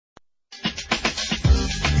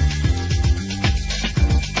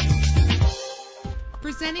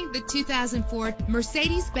Presenting the 2004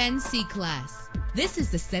 Mercedes-Benz C-Class. This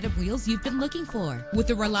is the set of wheels you've been looking for, with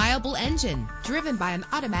a reliable engine driven by an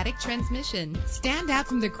automatic transmission. Stand out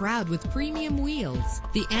from the crowd with premium wheels.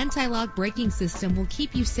 The anti-lock braking system will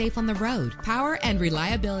keep you safe on the road. Power and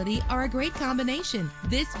reliability are a great combination.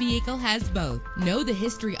 This vehicle has both. Know the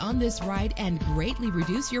history on this ride and greatly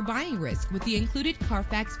reduce your buying risk with the included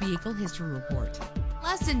Carfax Vehicle History Report.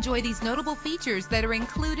 Plus, enjoy these notable features that are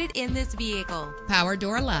included in this vehicle: power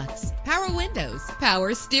door locks, power windows,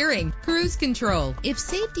 power steering, cruise control. If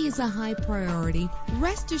safety is a high priority,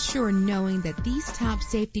 rest assured knowing that these top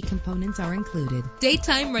safety components are included.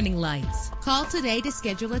 Daytime running lights. Call today to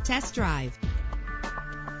schedule a test drive.